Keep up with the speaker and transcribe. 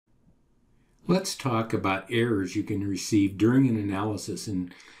Let's talk about errors you can receive during an analysis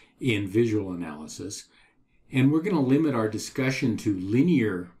in visual analysis. And we're going to limit our discussion to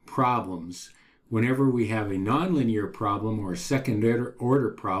linear problems whenever we have a nonlinear problem or a second order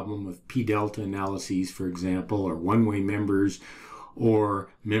problem with p-delta analyses, for example, or one-way members or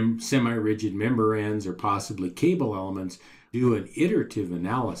semi-rigid member ends or possibly cable elements. Do an iterative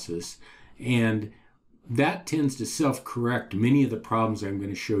analysis, and that tends to self-correct many of the problems I'm going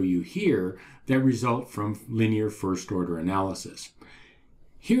to show you here that result from linear first-order analysis.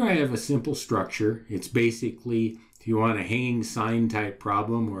 Here I have a simple structure. It's basically, if you want a hanging sign type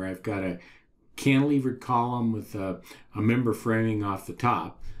problem where I've got a cantilevered column with a member framing off the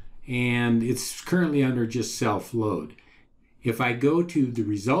top, and it's currently under just self-load. If I go to the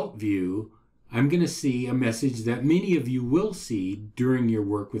result view, I'm going to see a message that many of you will see during your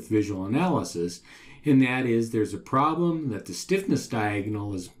work with visual analysis, and that is there's a problem that the stiffness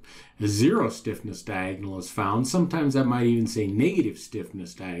diagonal is a zero stiffness diagonal is found. Sometimes I might even say negative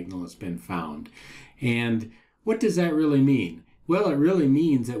stiffness diagonal has been found. And what does that really mean? Well, it really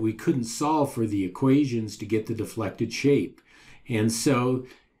means that we couldn't solve for the equations to get the deflected shape. And so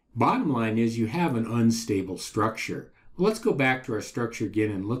bottom line is you have an unstable structure. Well, let's go back to our structure again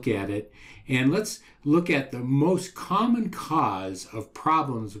and look at it. And let's look at the most common cause of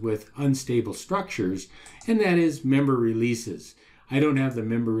problems with unstable structures, and that is member releases. I don't have the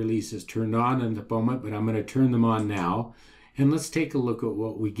member releases turned on at the moment, but I'm going to turn them on now. And let's take a look at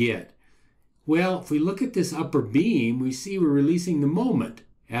what we get. Well, if we look at this upper beam, we see we're releasing the moment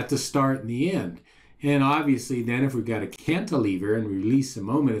at the start and the end. And obviously then if we've got a cantilever and we release the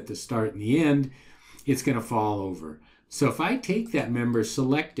moment at the start and the end, it's going to fall over. So if I take that member,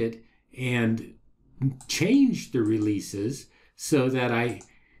 select it, and change the releases so that I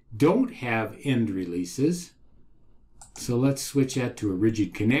don't have end releases. So let's switch that to a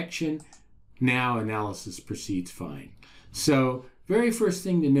rigid connection. Now analysis proceeds fine. So very first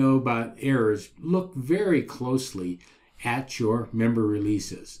thing to know about errors, look very closely at your member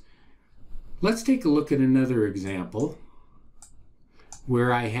releases. Let's take a look at another example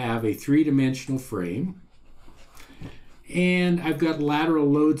where I have a three-dimensional frame. And I've got lateral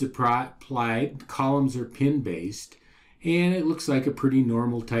loads applied, columns are pin-based, and it looks like a pretty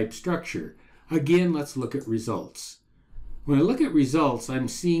normal type structure. Again, let's look at results. When I look at results, I'm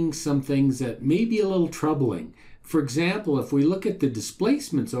seeing some things that may be a little troubling. For example, if we look at the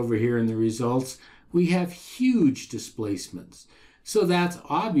displacements over here in the results, we have huge displacements. So that's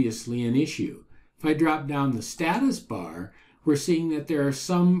obviously an issue. If I drop down the status bar, we're seeing that there are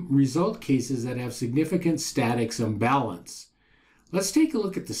some result cases that have significant statics imbalance. Let's take a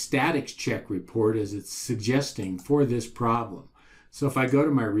look at the statics check report as it's suggesting for this problem. So if I go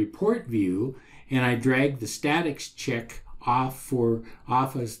to my report view and I drag the statics check off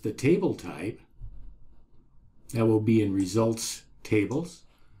as the table type, that will be in results tables,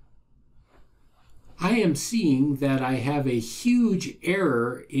 I am seeing that I have a huge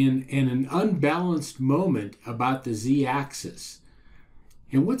error in an unbalanced moment about the z-axis.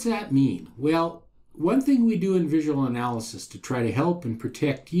 And what's that mean? Well, one thing we do in visual analysis to try to help and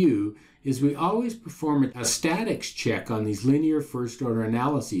protect you is we always perform a statics check on these linear first-order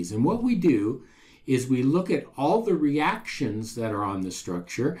analyses. And what we do is we look at all the reactions that are on the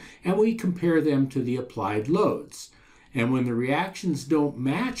structure and we compare them to the applied loads. And when the reactions don't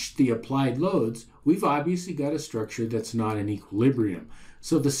match the applied loads, we've obviously got a structure that's not in equilibrium.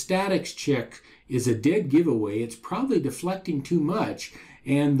 So the statics check is a dead giveaway. It's probably deflecting too much,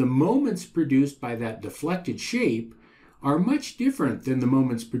 and the moments produced by that deflected shape are much different than the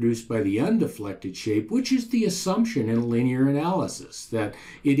moments produced by the undeflected shape, which is the assumption in linear analysis, that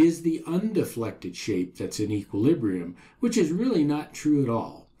it is the undeflected shape that's in equilibrium, which is really not true at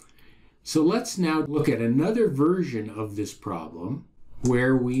all. So let's now look at another version of this problem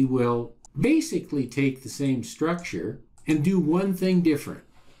where we will basically take the same structure and do one thing different.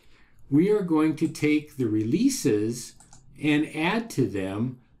 We are going to take the releases and add to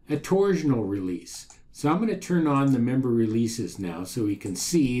them a torsional release. So I'm going to turn on the member releases now so we can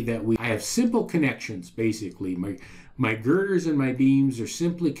see that I have simple connections basically. My girders and my beams are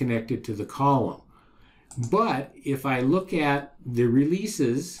simply connected to the column. But if I look at the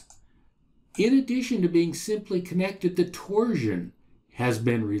releases, in addition to being simply connected, the torsion has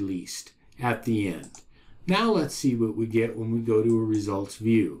been released at the end. Now let's see what we get when we go to a results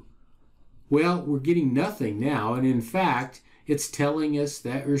view. Well, we're getting nothing now, and in fact, it's telling us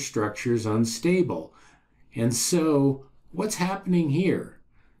that our structure is unstable. And so, what's happening here?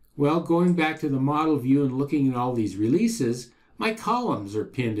 Well, going back to the model view and looking at all these releases, my columns are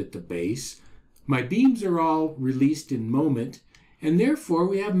pinned at the base, my beams are all released in moment, And therefore,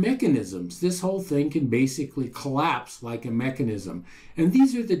 we have mechanisms. This whole thing can basically collapse like a mechanism. And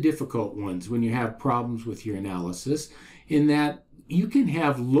these are the difficult ones when you have problems with your analysis, in that you can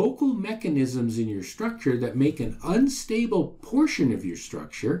have local mechanisms in your structure that make an unstable portion of your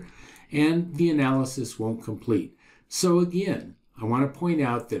structure, and the analysis won't complete. So again, I want to point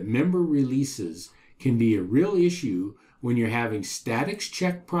out that member releases can be a real issue when you're having statics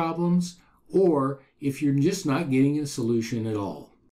check problems, or if you're just not getting a solution at all.